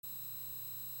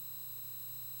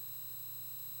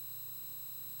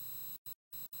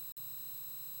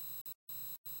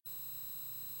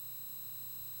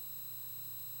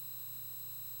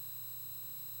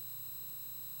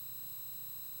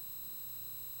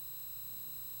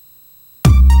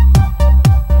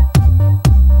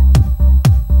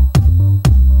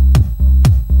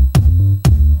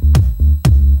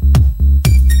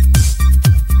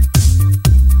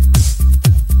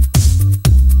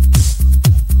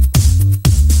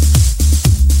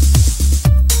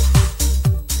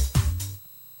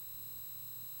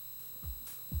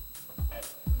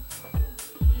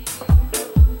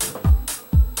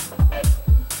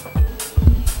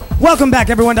Welcome back,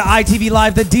 everyone, to ITV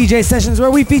Live, the DJ sessions,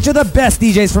 where we feature the best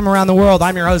DJs from around the world.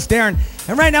 I'm your host, Darren,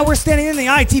 and right now we're standing in the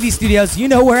ITV studios. You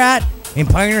know where we're at, in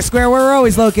Pioneer Square, where we're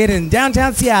always located in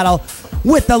downtown Seattle,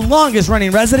 with the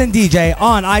longest-running resident DJ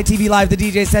on ITV Live, the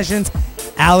DJ sessions,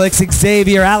 Alex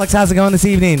Xavier. Alex, how's it going this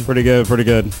evening? Pretty good, pretty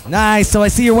good. Nice. So I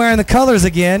see you're wearing the colors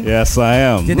again. Yes, I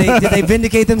am. Did they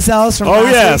vindicate themselves from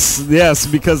last week? Yes,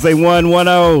 because they won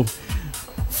 1-0.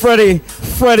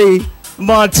 Freddie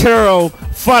Montero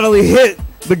finally hit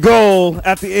the goal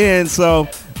at the end, so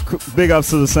big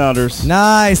ups to the Sounders.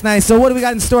 Nice. So what do we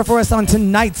got in store for us on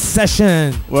tonight's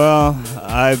session? Well,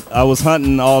 I was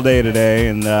hunting all day today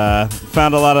and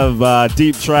found a lot of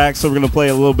deep tracks, so we're going to play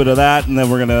a little bit of that, and then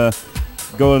we're going to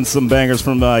go in some bangers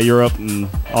from Europe and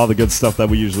all the good stuff that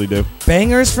we usually do.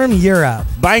 Bangers from Europe.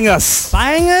 Bangers.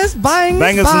 Bangers.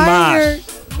 And mash.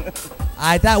 All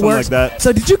right, that works. Like that.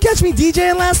 So did you catch me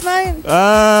DJing last night?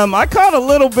 I caught a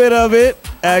little bit of it,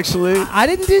 actually. I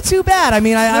didn't do too bad. I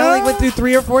mean, I only went through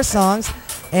 3 or 4 songs.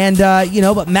 And,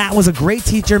 but Matt was a great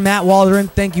teacher. Matt Waldron,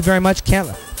 thank you very much.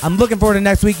 I'm looking forward to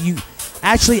next week.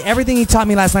 Actually, everything he taught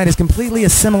me last night is completely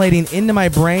assimilating into my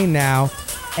brain now.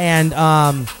 And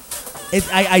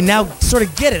I now sort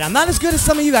of get it. I'm not as good as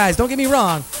some of you guys, don't get me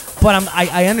wrong. But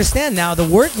I understand now the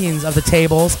workings of the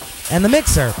tables and the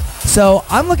mixer. So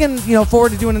I'm looking,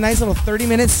 forward to doing a nice little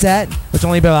 30-minute set, which will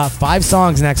only be about 5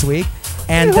 songs next week.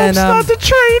 And then start the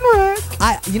train wreck.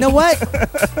 You know what?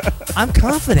 I'm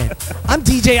confident. I'm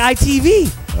DJ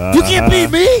ITV. You can't beat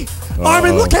me.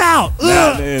 Armin, look out.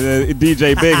 Now,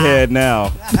 DJ Big Head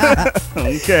now.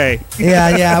 Okay.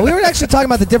 Yeah. We were actually talking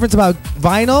about the difference about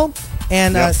vinyl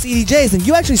and CDJs, and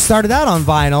you actually started out on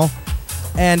vinyl.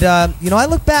 And, I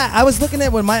look back. I was looking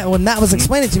at when Matt was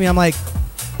explaining it to me, I'm like,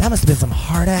 that must have been some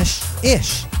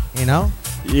hard-ass-ish,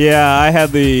 Yeah, I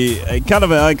had the kind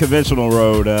of an unconventional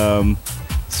road.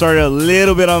 Started a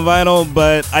little bit on vinyl,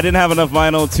 but I didn't have enough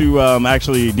vinyl to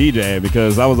actually DJ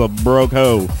because I was a broke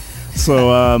hoe. So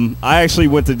I actually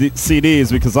went to CDs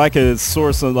because I could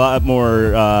source a lot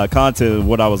more content of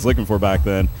what I was looking for back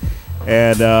then.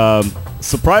 And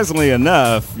surprisingly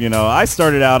enough, I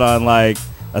started out on like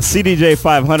a CDJ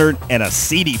 500 and a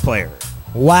CD player.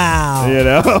 Wow. And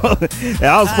I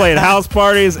was playing house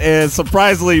parties and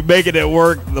surprisingly making it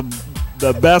work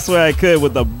the best way I could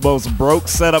with the most broke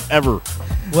setup ever.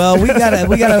 Well, we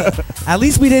gotta. At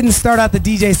least we didn't start out the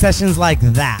DJ sessions like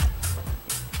that.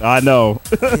 I know.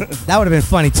 That would have been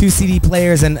funny. 2 CD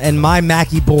players and my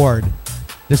Mackie board.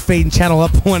 Just fading channel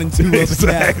up 1 and 2.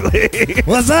 Exactly.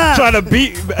 What's up? Trying to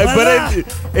beat,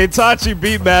 it taught you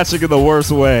beat matching in the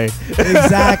worst way.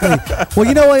 Exactly. Well,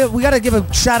 you know what? We got to give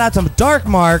a shout out to Dark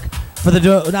Mark for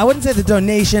I wouldn't say the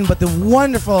donation, but the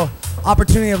wonderful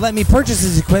opportunity of letting me purchase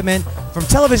his equipment from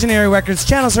Television Area Records.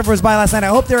 Channel Surfer was by last night. I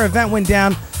hope their event went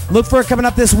down. Look for it coming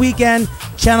up this weekend.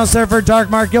 Channel Surfer, Dark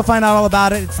Mark. You'll find out all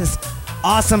about it. It's this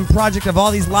awesome project of all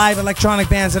these live electronic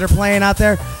bands that are playing out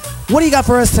there. What do you got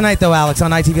for us tonight, though, Alex,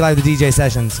 on ITV Live, the DJ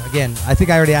sessions? Again, I think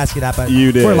I already asked you that, but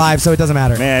you did. We're live, so it doesn't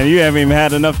matter. Man, you haven't even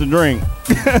had enough to drink.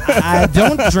 I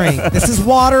don't drink. This is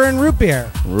water and root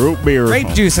beer. Root beer.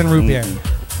 Grape juice and root beer.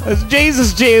 It's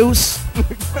Jesus juice.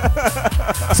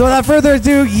 So without further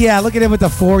ado, look at him with the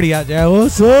 40 out there.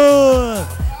 What's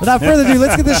up? Without further ado,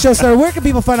 let's get this show started. Where can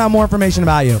people find out more information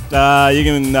about you? You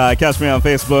can catch me on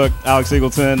Facebook, Alex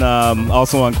Eagleton.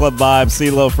 Also on Club Vibe,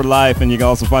 CeeLo for Life, and you can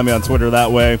also find me on Twitter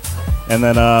that way. And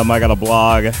then I got a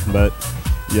blog, but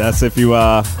yes, if you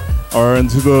are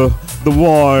into the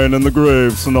wine and the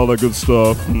grapes and all that good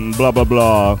stuff, and blah, blah,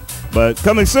 blah. But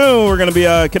coming soon, we're going to be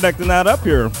connecting that up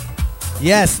here.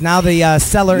 Yes, now the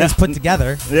cellar is put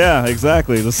together. Yeah,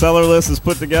 exactly. The cellar list is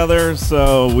put together,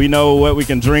 so we know what we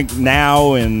can drink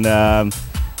now and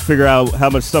figure out how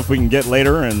much stuff we can get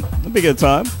later, and it'll be a good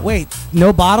time. Wait,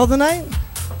 no bottle tonight?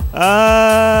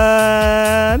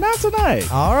 Not tonight.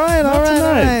 All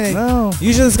right. No.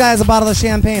 Usually this guy has a bottle of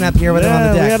champagne up here with him on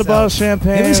the deck. We had a bottle of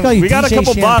champagne. Maybe we should call you we got DJ a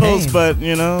couple Champagne. bottles, but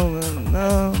no,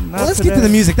 not well, let's today. get to the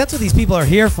music. That's what these people are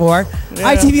here for.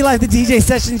 Yeah. ITV Live, the DJ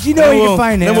sessions. You know where you can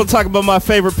find them. Then we'll talk about my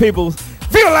favorite people.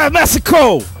 Viva la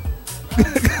Mexico!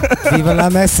 Viva la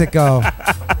Mexico.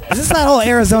 Is this that whole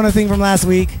Arizona thing from last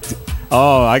week?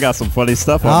 Oh, I got some funny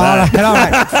stuff on that. All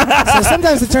right. So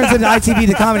sometimes it turns into ITV,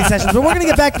 the comedy sessions. But we're going to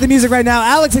get back to the music right now.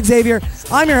 Alex Xavier,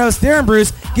 I'm your host, Darren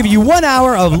Bruce, giving you 1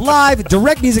 hour of live,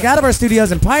 direct music out of our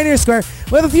studios in Pioneer Square.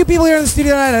 We have a few people here in the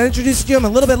studio tonight. I'll introduce you to them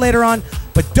a little bit later on.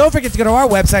 But don't forget to go to our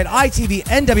website,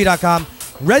 itvnw.com.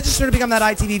 Register to become that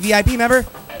ITV VIP member.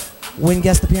 Win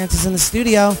guest appearances in the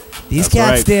studio. These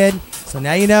cats did. So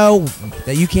now you know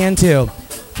that you can too.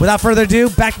 Without further ado,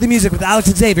 back to the music with Alex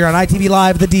Xavier on ITV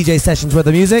Live, the DJ sessions with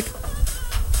the music.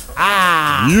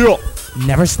 Ah! Yeah.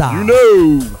 Never stop. You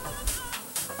know.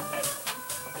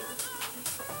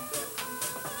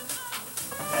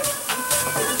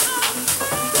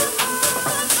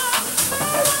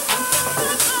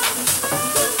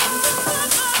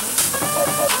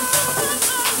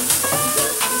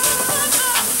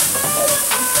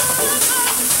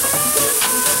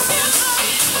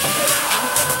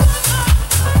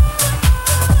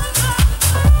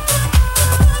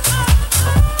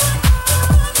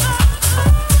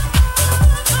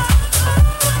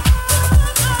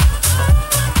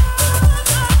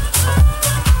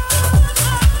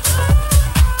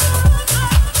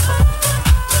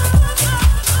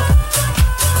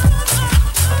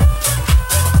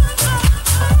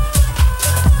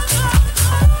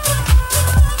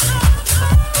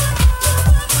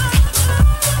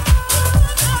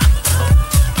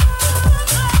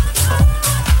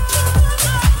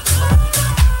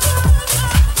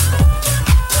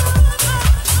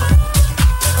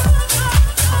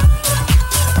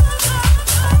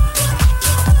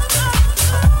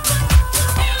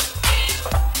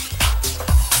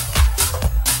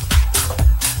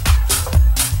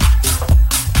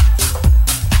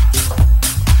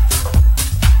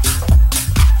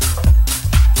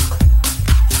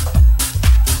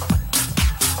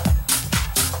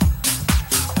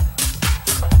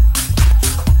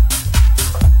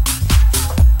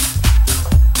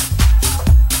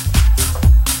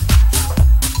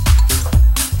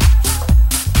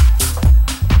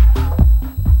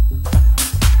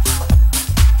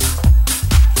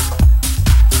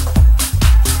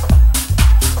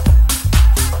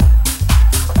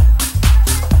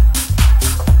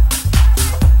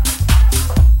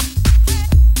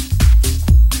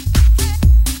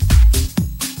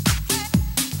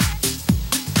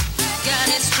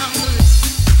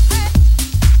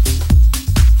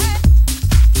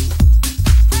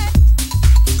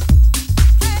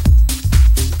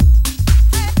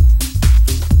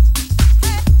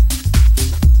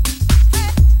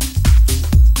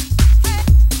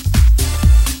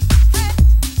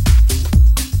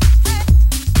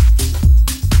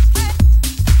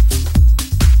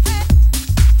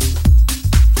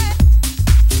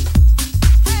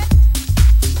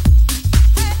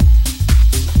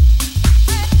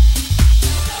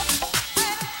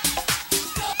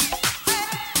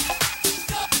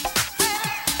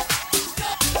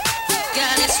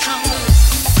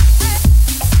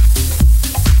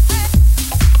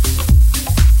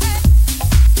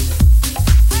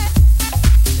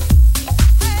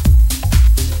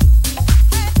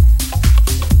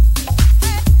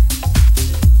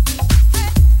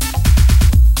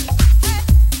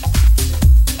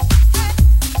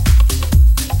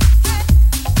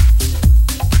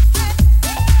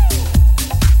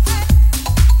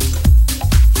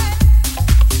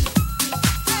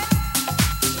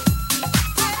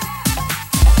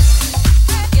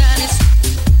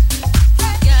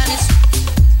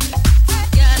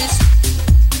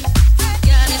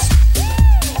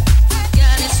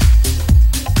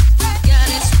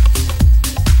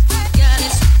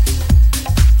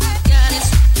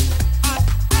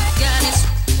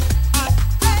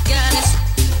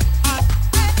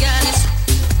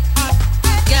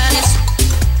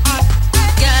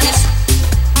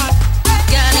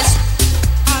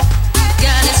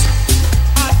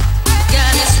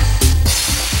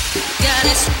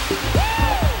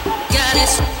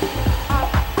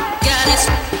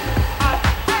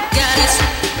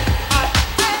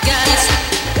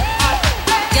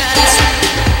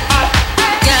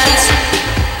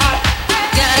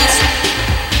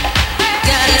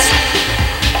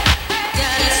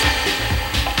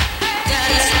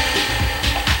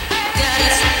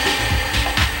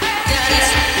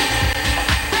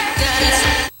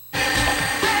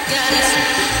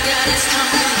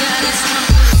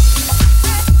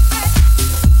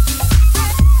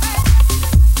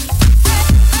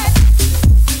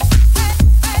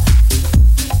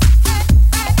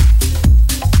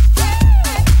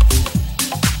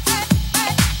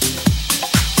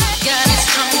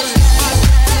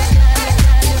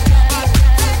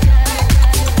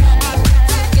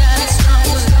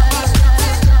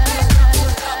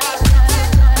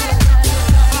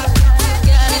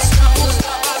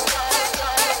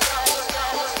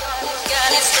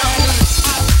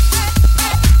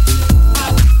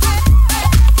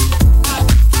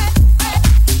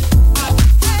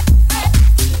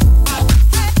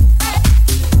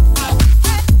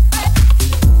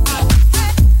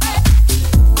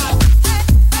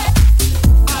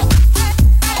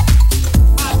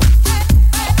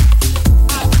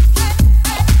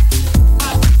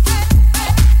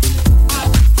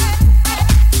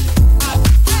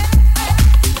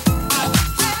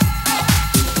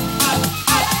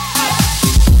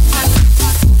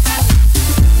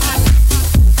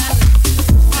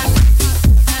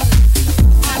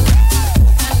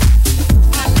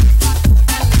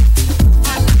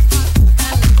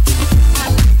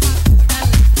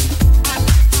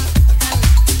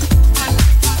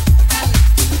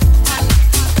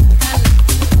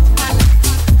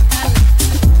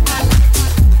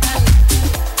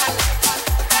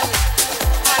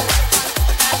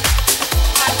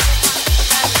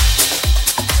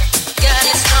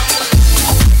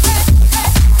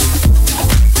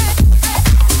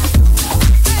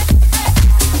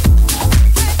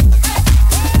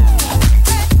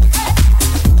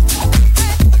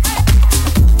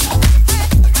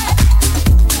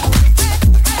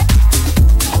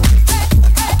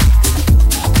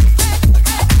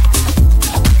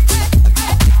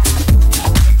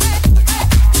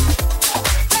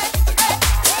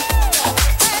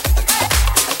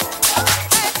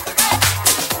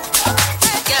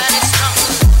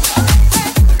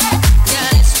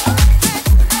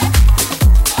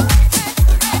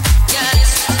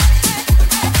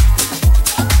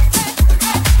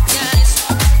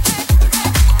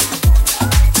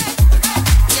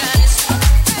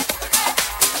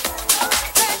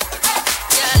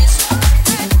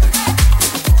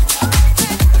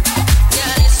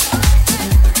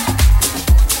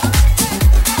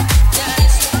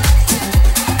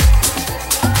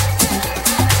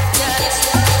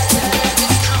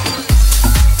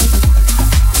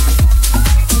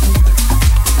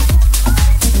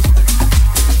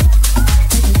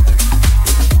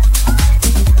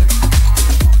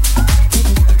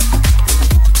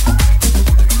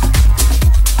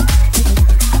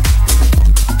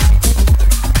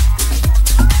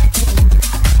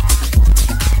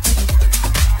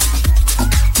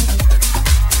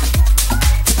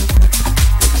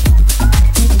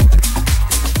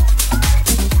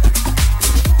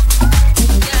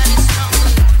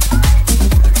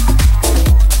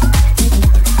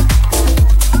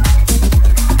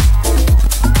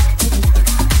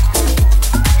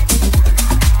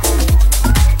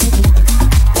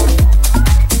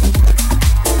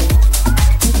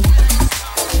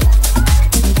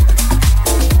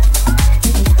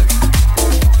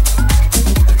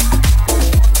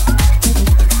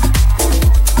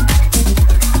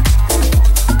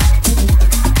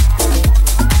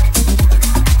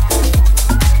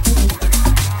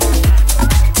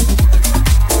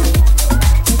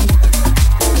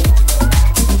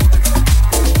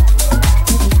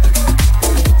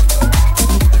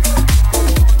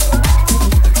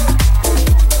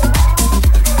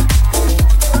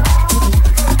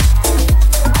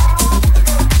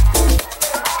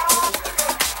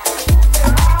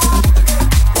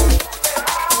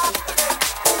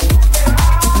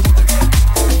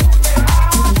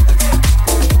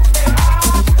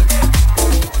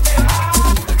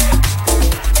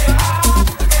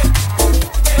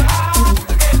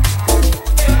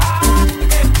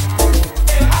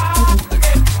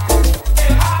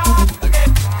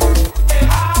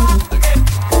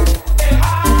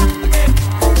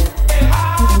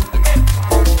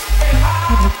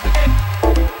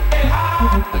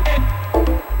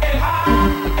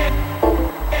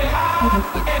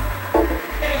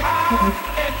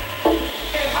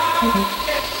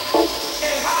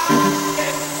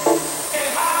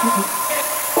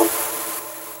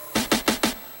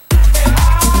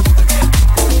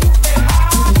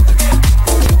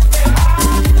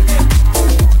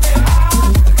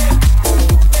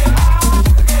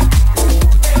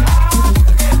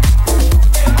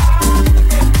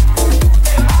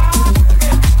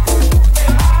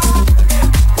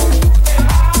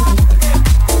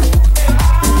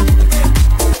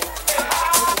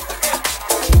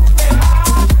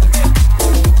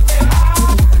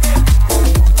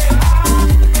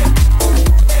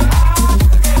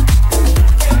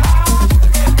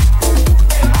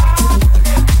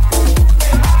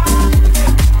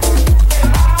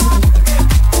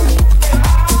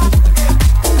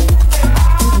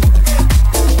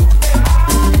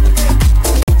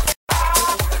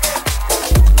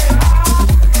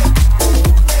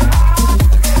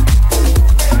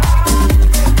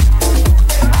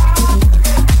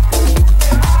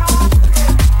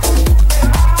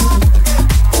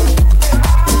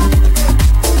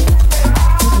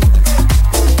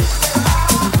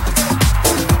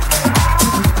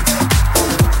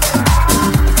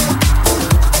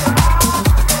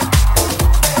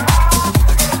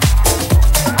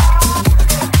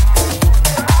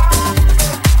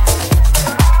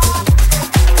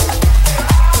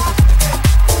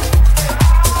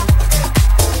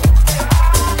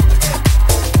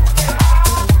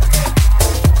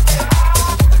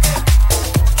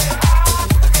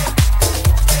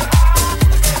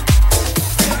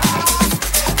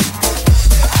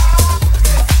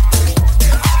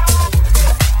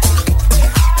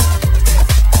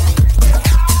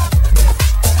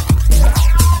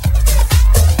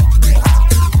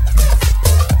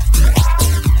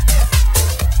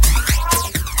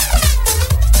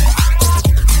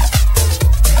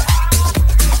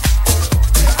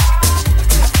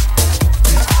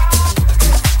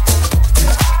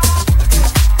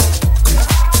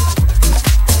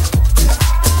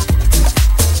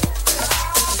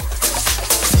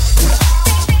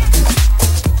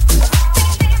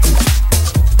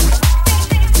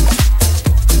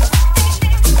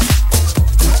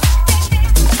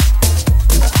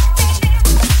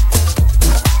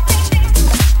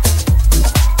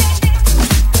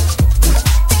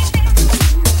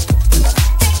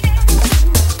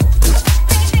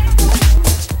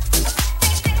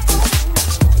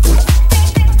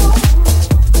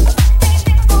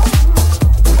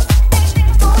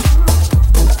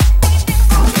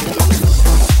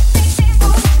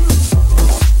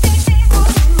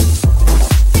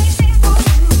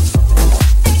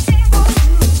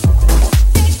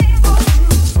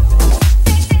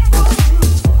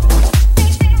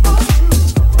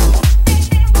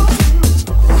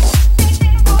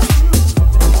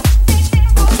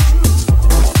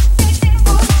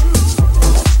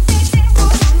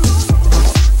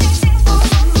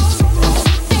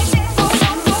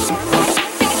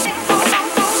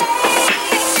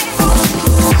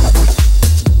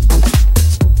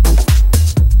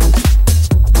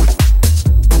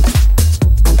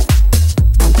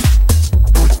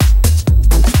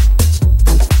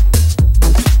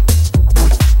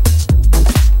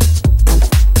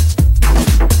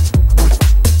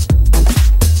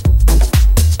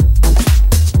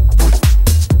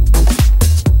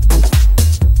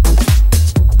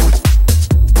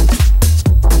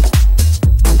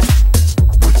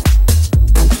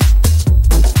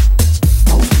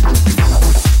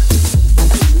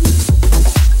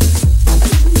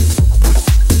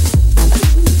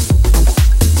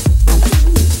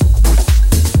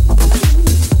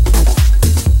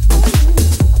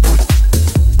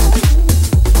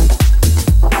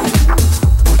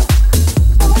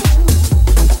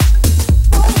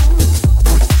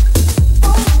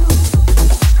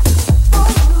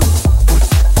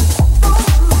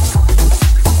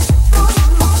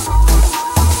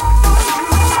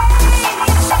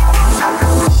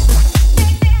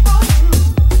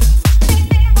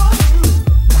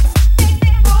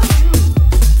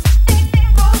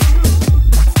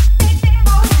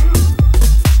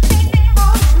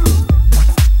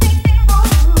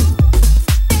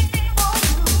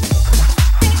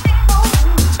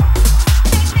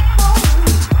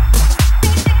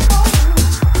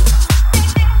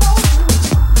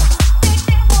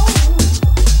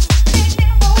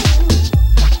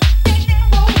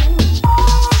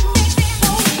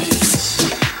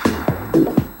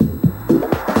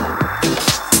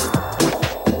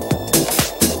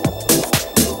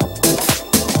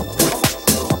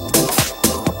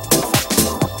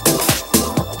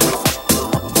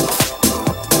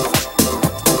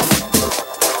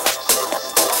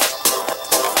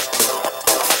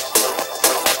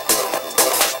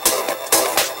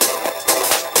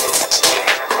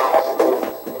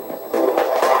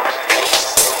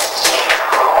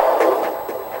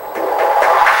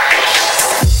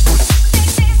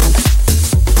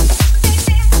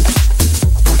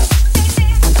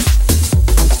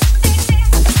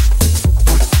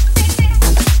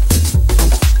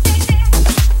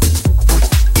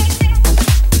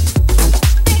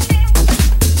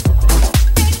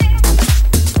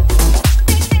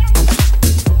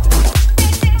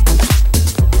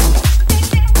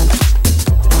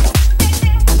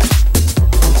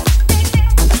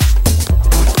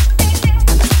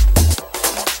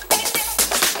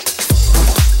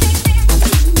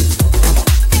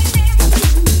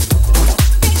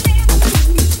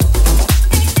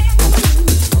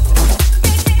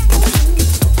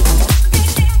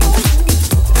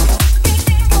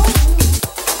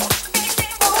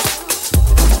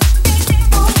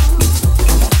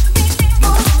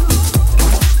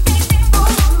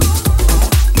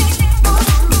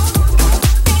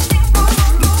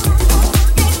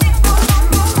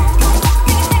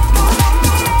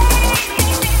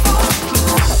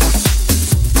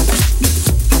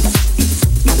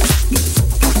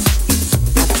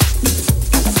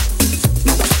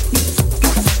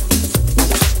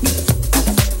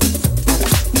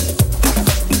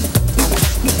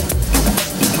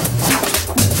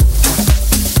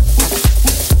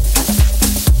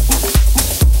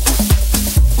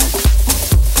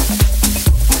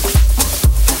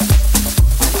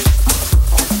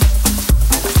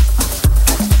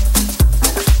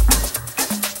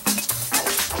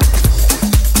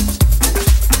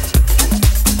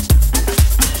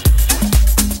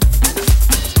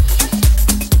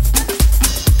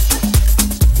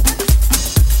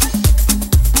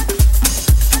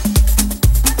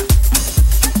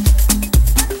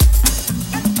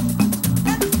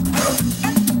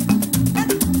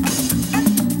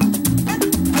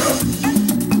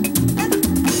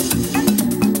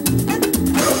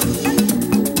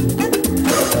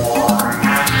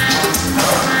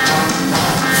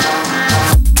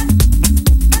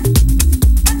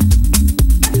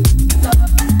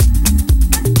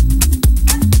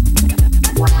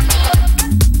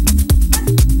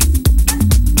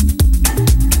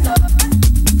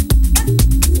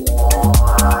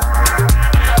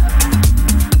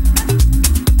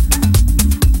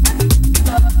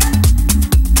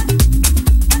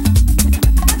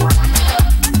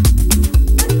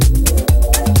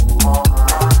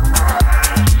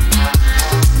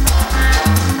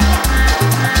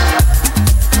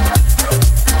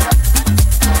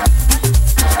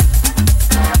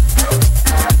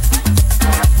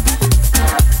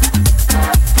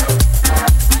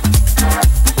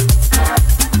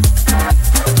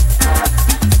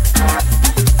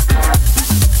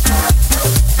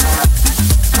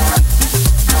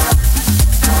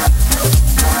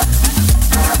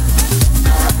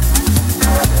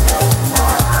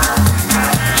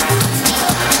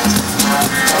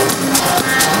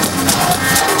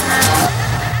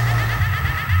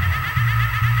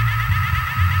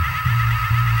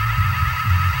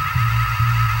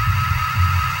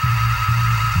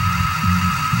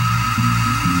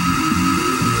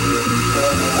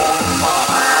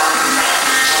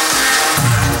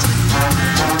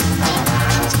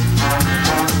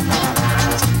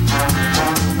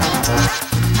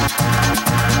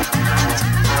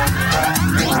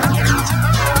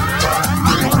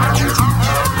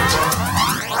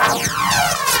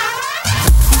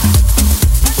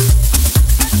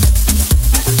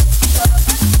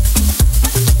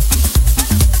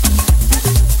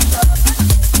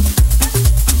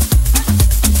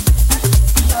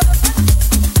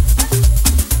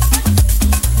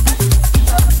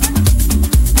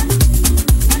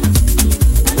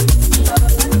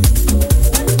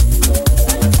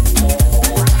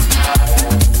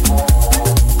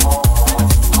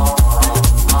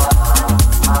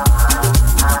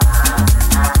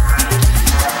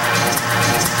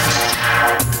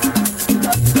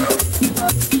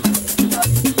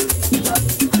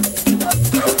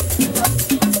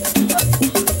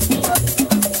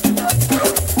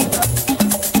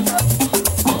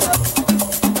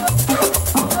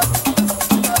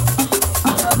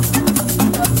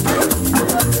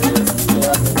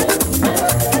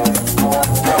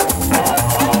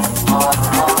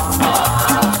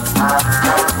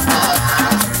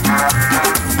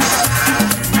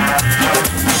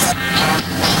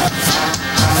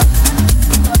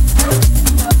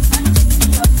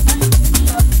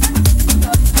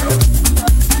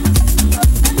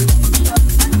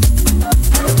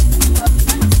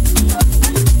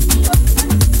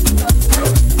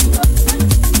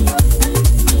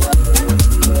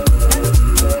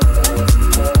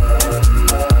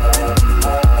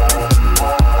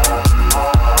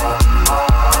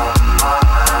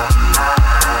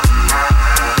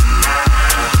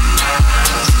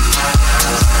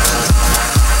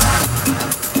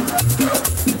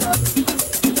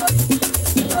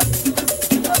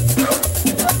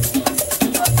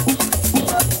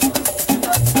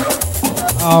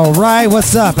 All right,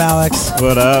 what's up, Alex?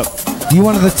 What up? You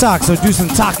wanted to talk, so do some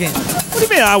talking. What do you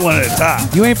mean I wanted to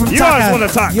talk? You ain't from Taka. You always want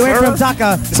to talk, You ain't sir. from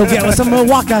Taka, so get with some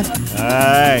Milwaukee. All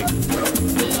right.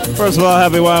 First of all,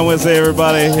 happy Wine Wednesday,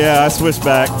 everybody. Yeah, I switched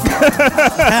back.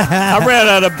 I ran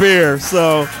out of beer,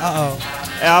 so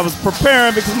I was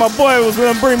preparing because my boy was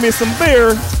going to bring me some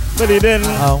beer, but he didn't.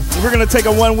 We're going to take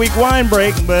a 1 week wine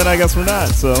break, but I guess we're not.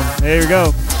 So here you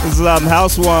go. This is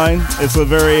house wine. It's a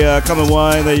very common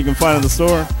wine that you can find in the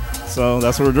store. So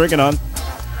that's what we're drinking on.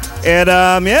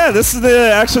 And yeah, this is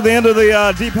actually the end of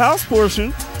the deep house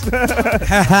portion.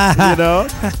 You know,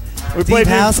 we played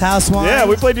house wine. Yeah,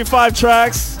 we played you 5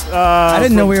 tracks. I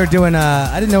didn't know we were doing.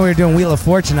 I didn't know we were doing Wheel of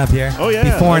Fortune up here. Oh yeah,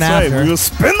 before and after. Right. We will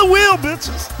spin the wheel,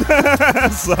 bitches.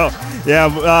 So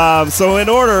yeah, so in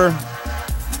order,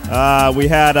 we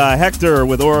had Hector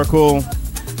with Oracle,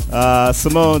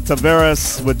 Simone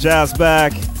Tavares with Jazz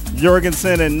Back,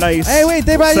 Jorgensen and Nice. Hey, wait,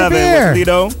 they brought your 7 beer. with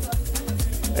Lido.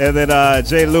 And then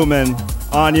Jay Lumen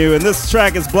on you. And this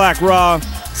track is Black Raw,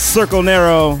 Circle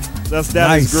Narrow. That's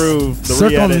Daddy's Groove. The Circle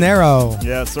re-edit. Narrow.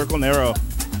 Yeah, Circle Narrow.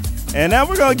 And now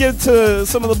we're going to get to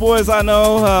some of the boys I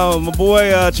know. My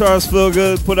boy Charles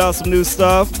Feelgood put out some new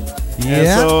stuff. Yeah. And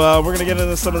so we're going to get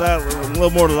into some of that, a little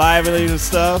more lively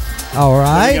stuff. All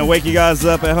right. We're going to wake you guys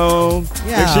up at home.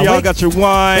 Yeah, Make sure y'all got your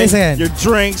wine, your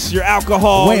drinks, your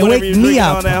alcohol, whatever wake you're me drinking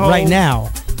up on at home. right now.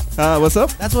 What's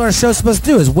up? That's what our show's supposed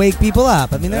to do, is wake people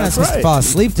up. I mean, they're not supposed to fall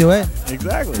asleep to it.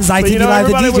 Exactly. This is ITV Live,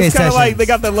 the everybody DJ was session. Like, they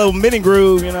got that little mini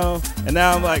groove, you know, and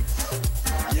now I'm like,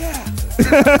 yeah.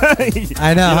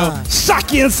 I know.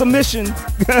 Shock you in submission.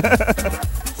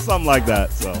 Something like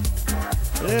that, so.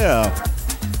 Yeah.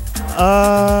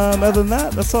 Other than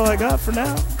that, that's all I got for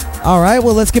now. All right,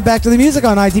 well, let's get back to the music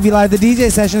on ITV Live, the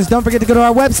DJ sessions. Don't forget to go to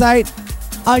our website,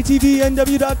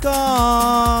 itvnw.com.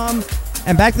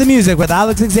 And back to the music with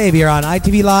Alex Xavier on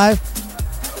ITV Live,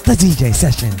 the DJ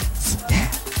sessions. Yeah.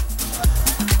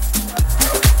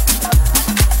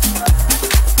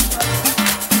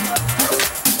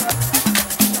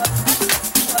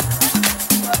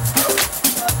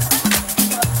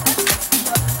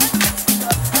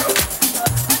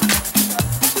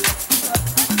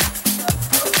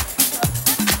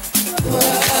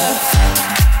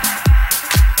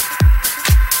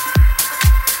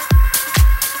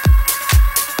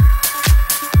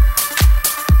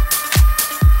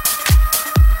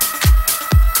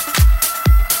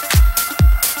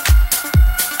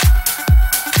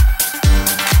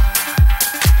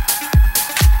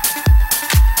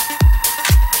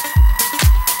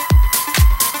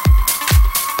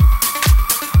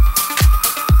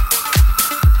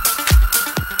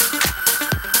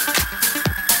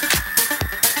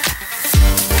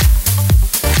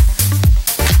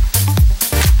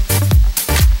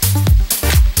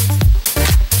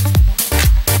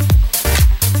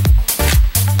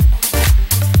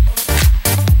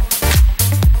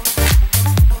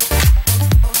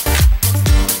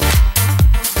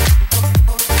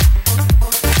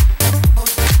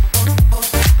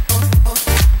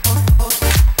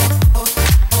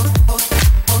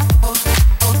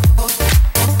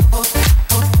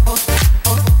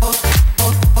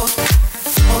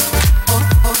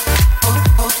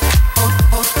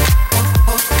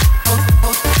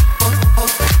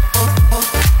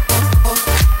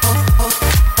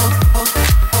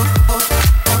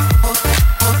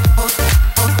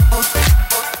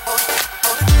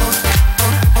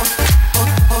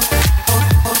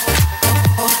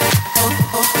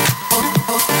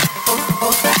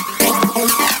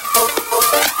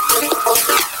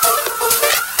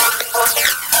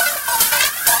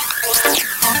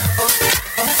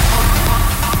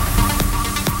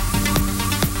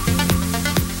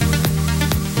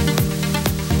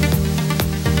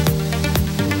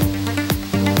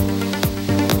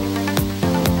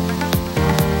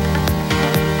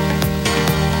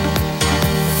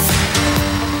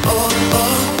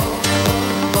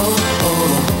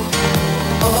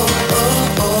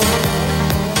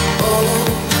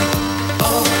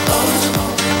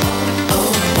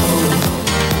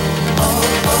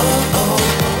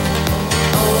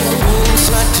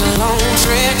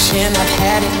 And I've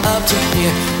had it up to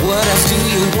here. What else do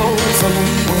you want from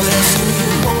me? What else do you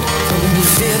want from me?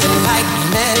 Feeling like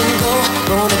letting go,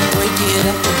 gonna break it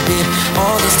up a bit.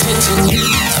 All this tension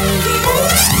needs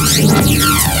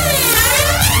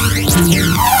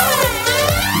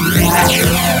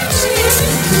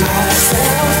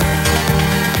myself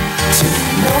to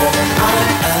know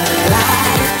I'm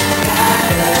alive.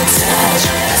 Gotta touch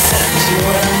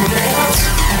someone else.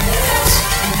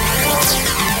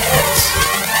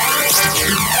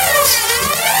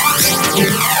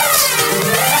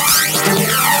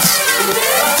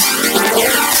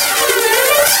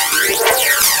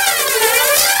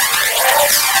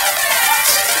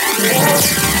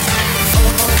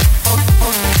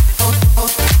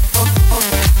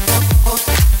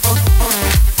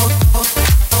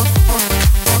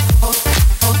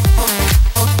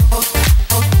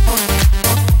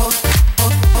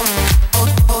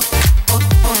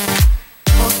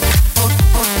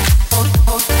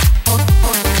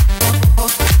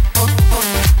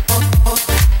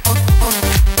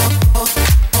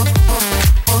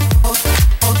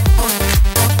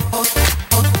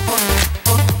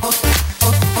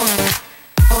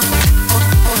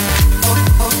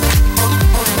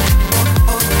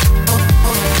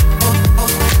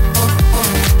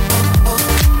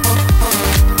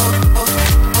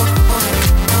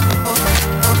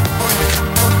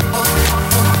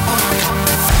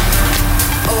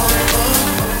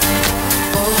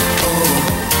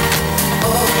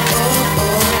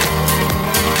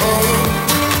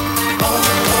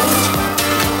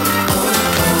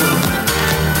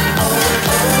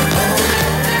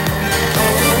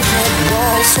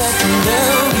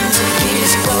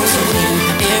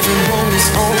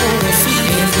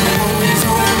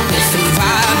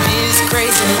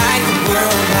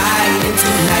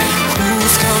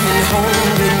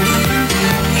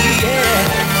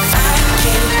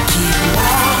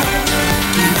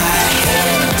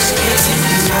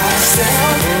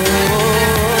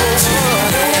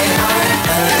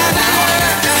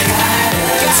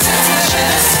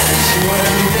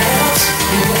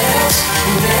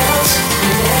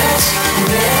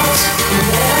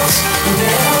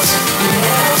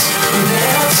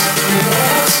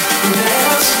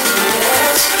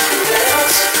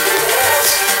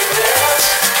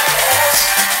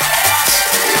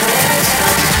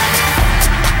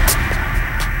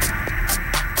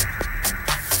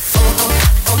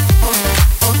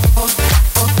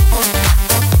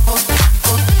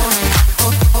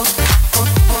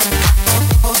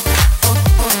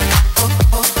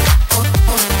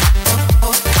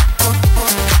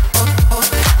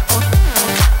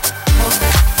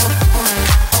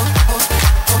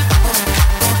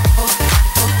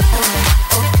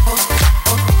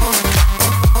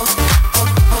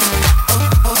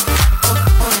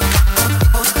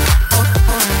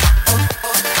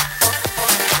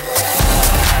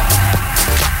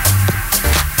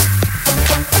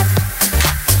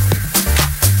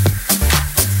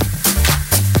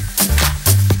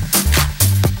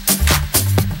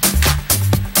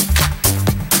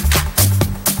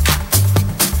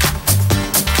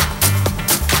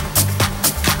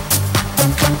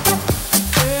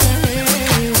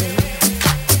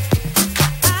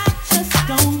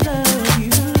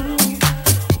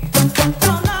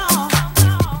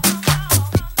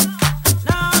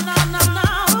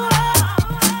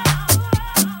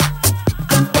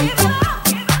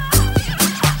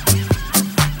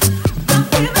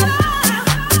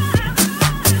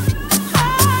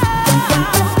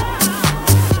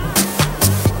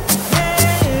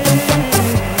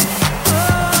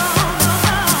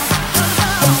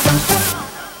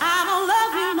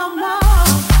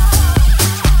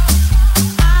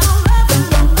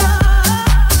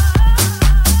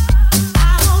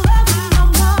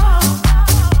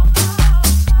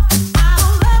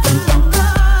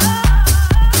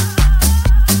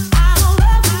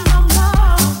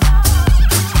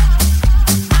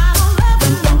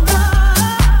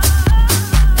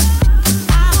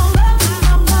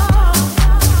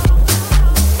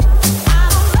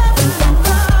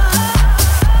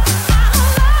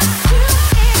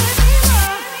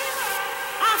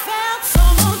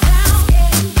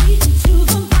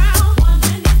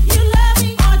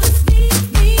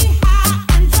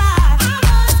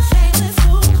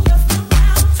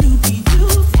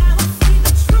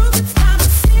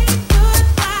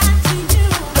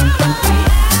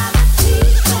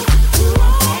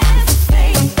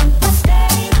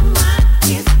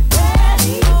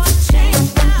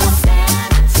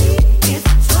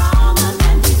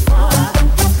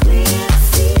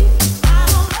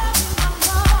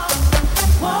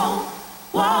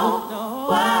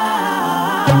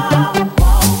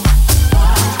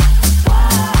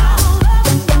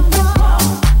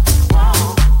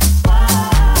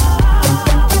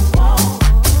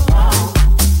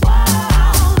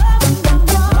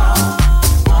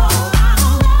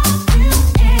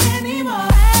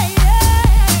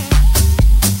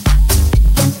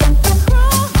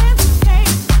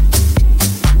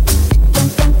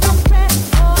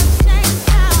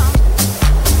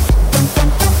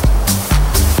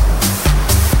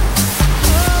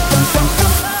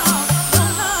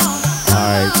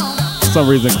 For some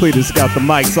reason, Cletus got the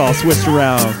mics all switched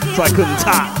around, so I couldn't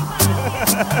talk.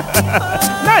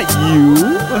 Not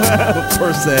you,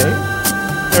 per se.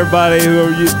 Everybody who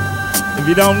are you, if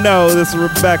you don't know, this is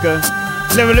Rebecca.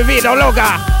 Living la vida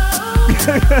loca.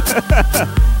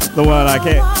 The one I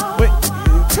can't. Wait,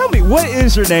 tell me, what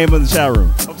is your name in the chat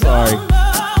room? I'm sorry.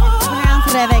 Pronounced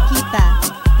Rebequita.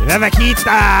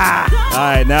 Rebequita. All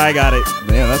right, now I got it.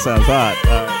 Man, that sounds hot.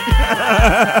 All right.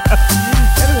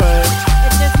 Anyway.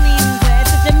 It just means,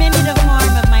 it's a diminutive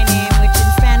form of my name, which in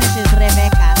Spanish is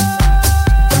Rebecca.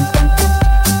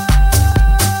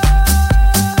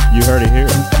 You heard it here.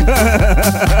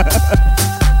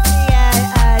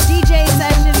 DJ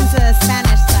sessions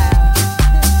Spanish style.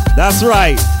 That's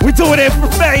right. We doing it for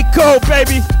Mexico,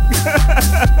 baby.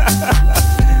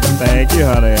 Thank you,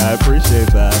 honey. I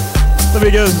appreciate that. Let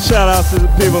me give some shout outs to the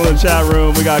people in the chat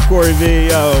room. We got Corey V.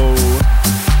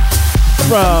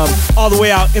 From all the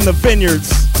way out in the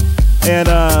vineyards. And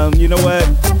you know what?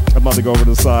 I'm about to go over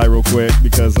to the side real quick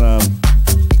because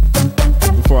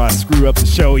before I screw up the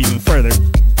show even further.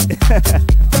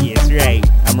 Yes, right.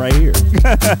 I'm right here.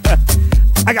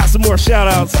 I got some more shout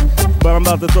outs, but I'm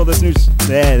about to throw this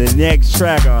the next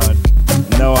track on.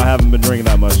 No, I haven't been drinking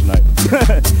that much tonight.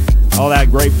 All that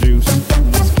grape juice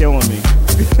is killing me.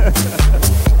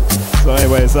 So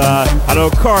anyways, I know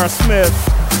Carl Smith,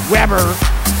 Weber,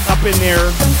 up in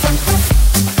there.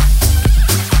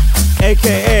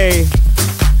 AKA,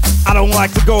 I don't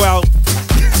like to go out.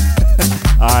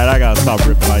 Alright, I gotta stop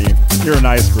ripping on you. You're a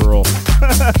nice girl.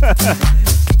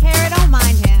 Kara, don't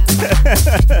mind him.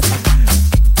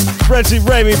 Reggie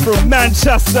Raby from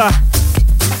Manchester.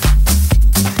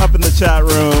 Up in the chat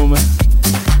room.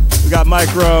 We got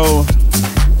Micro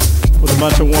with a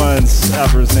bunch of ones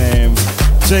after his name.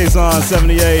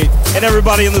 Jason78. And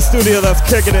everybody in the studio that's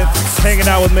kicking it, hanging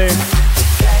out with me.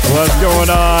 What's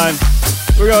going on?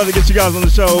 We're going to get you guys on the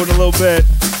show in a little bit.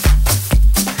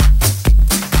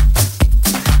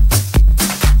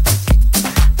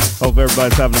 Hope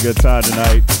everybody's having a good time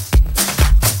tonight.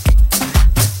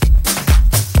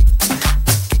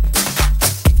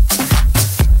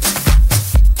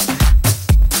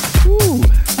 Woo.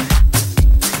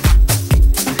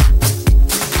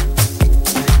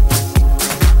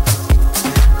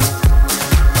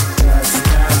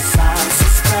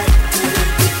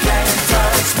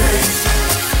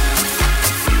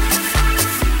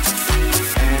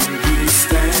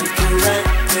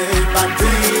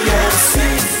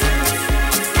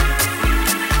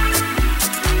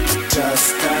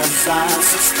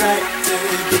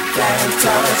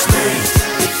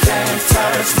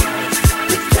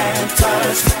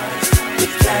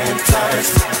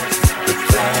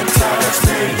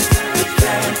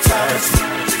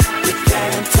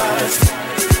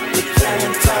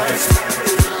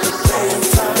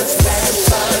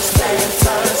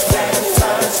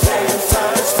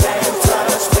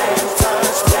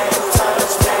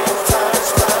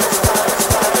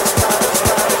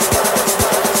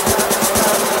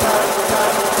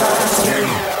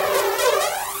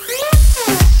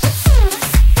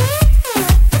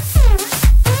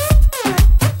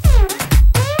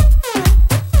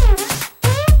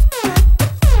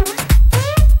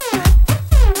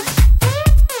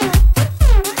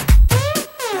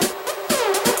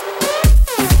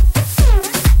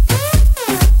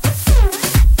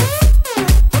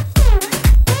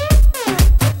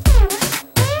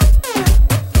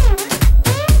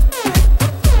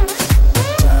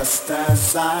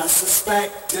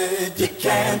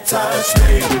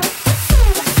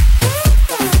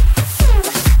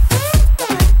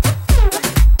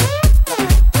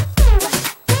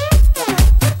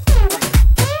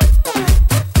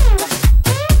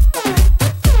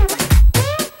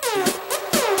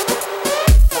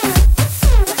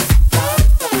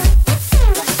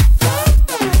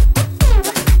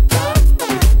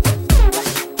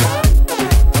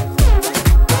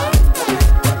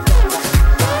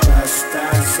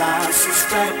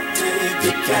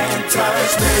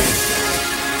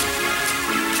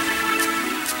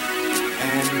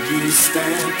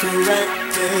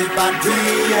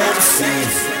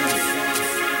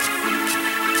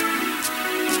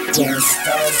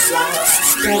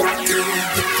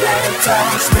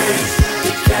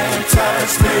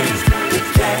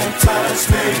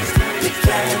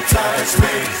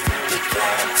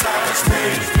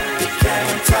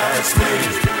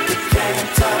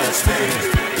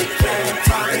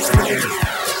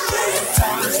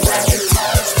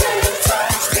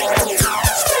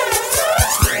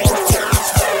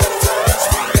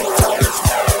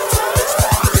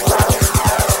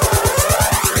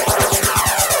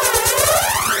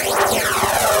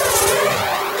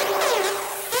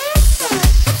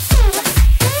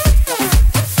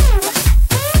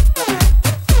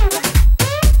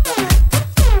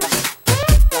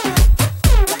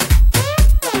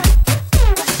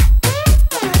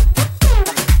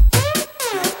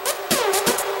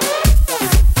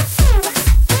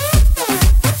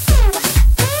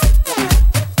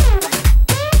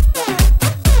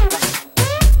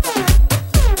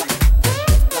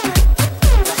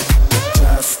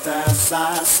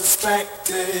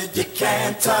 suspected. You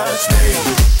can't touch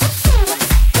me.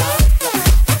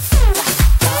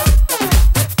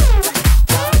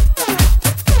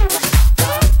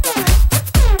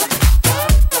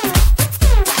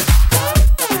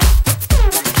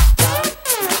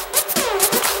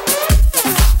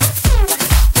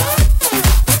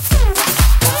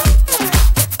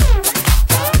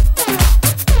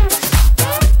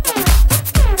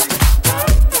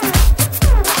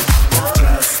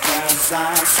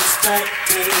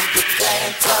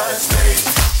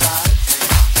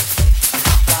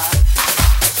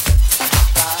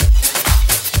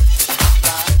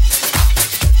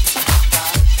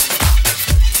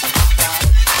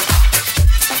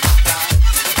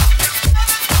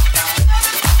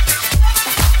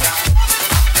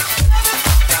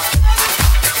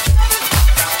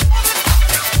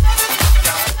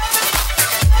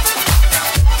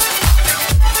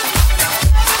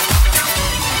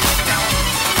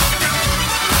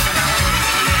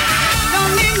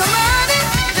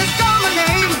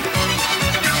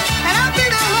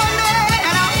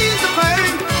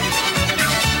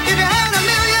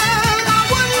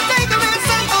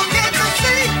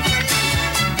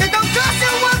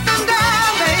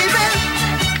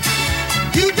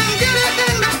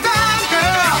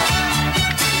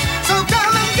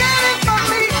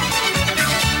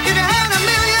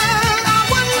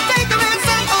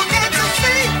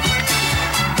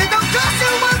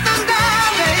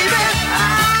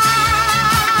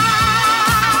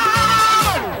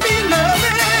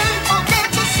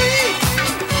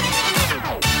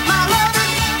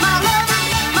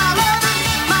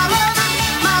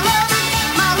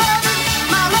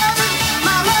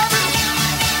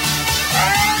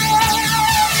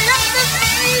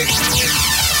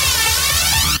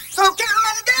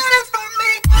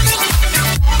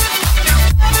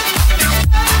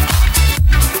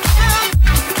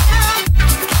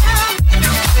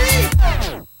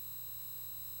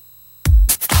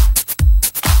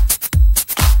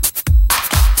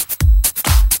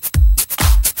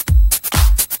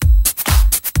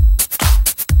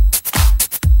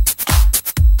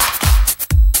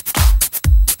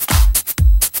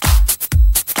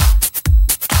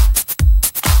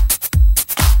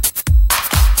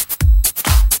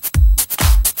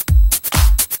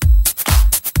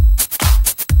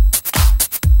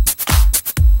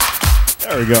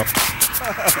 There we go.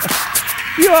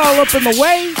 You all up in the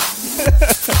way?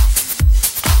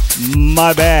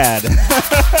 My bad.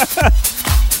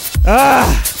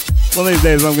 One of these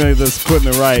days I'm going to get this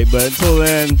equipment right, but until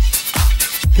then,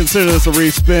 consider this a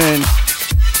respin.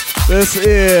 This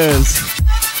is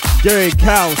Gary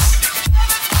Kaus,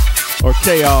 or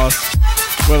Chaos,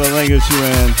 whatever language you're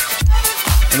in.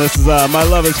 And this is My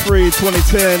Love Is Free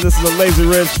 2010. This is a Lazy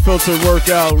Rich Filtered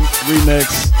Workout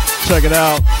remix. Check it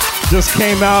out. Just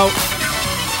came out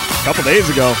a couple days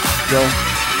ago. So,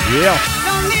 yeah.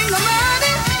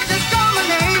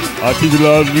 ITV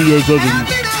Live Video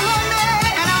Sessions.